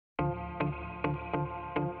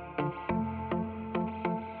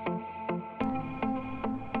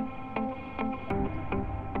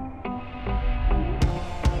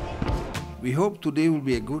We hope today will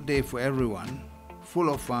be a good day for everyone, full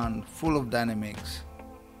of fun, full of dynamics.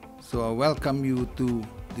 So I welcome you to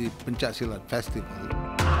the Pencak Silat Festival.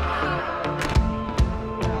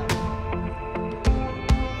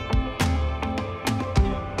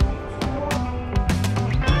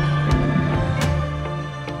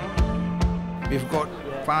 We've got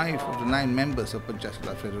 5 of the 9 members of Pencak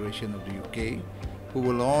Silat Federation of the UK who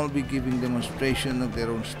will all be giving demonstration of their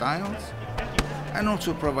own styles and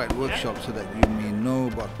also provide workshops so that you may know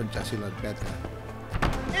about Pencak Silat better.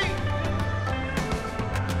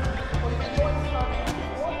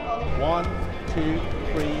 1, 2,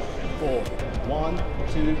 3, 4. 1,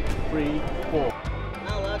 2, 3, 4.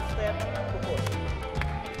 Now last step forward.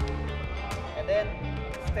 And then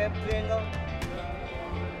step triangle.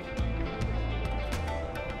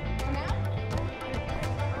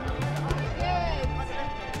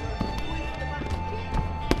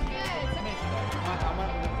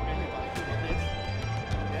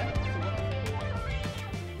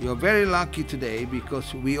 You're very lucky today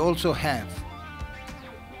because we also have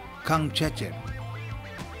Kang Cecep,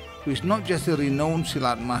 who is not just a renowned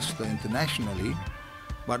Silat master internationally,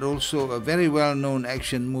 but also a very well-known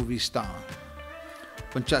action movie star.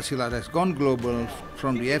 Pencak Silat has gone global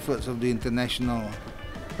from the efforts of the International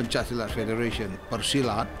Pencak Silat Federation,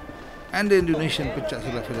 Persilat, and the Indonesian Pencak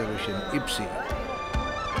Silat Federation, IPSI.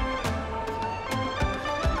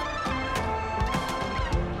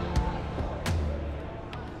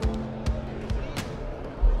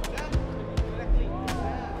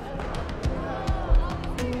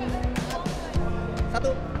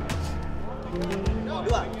 Satu,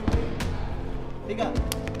 dua, tiga,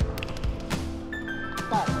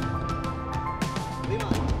 empat, lima.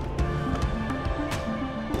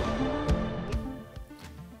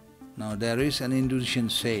 Now there is an Indonesian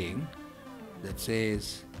saying that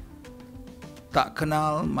says, "Tak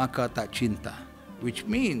kenal maka tak cinta," which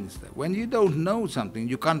means that when you don't know something,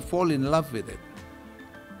 you can't fall in love with it.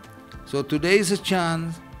 So today is a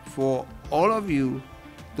chance for all of you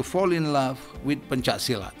to fall in love with Pencak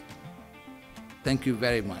Silat. Thank you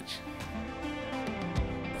very much.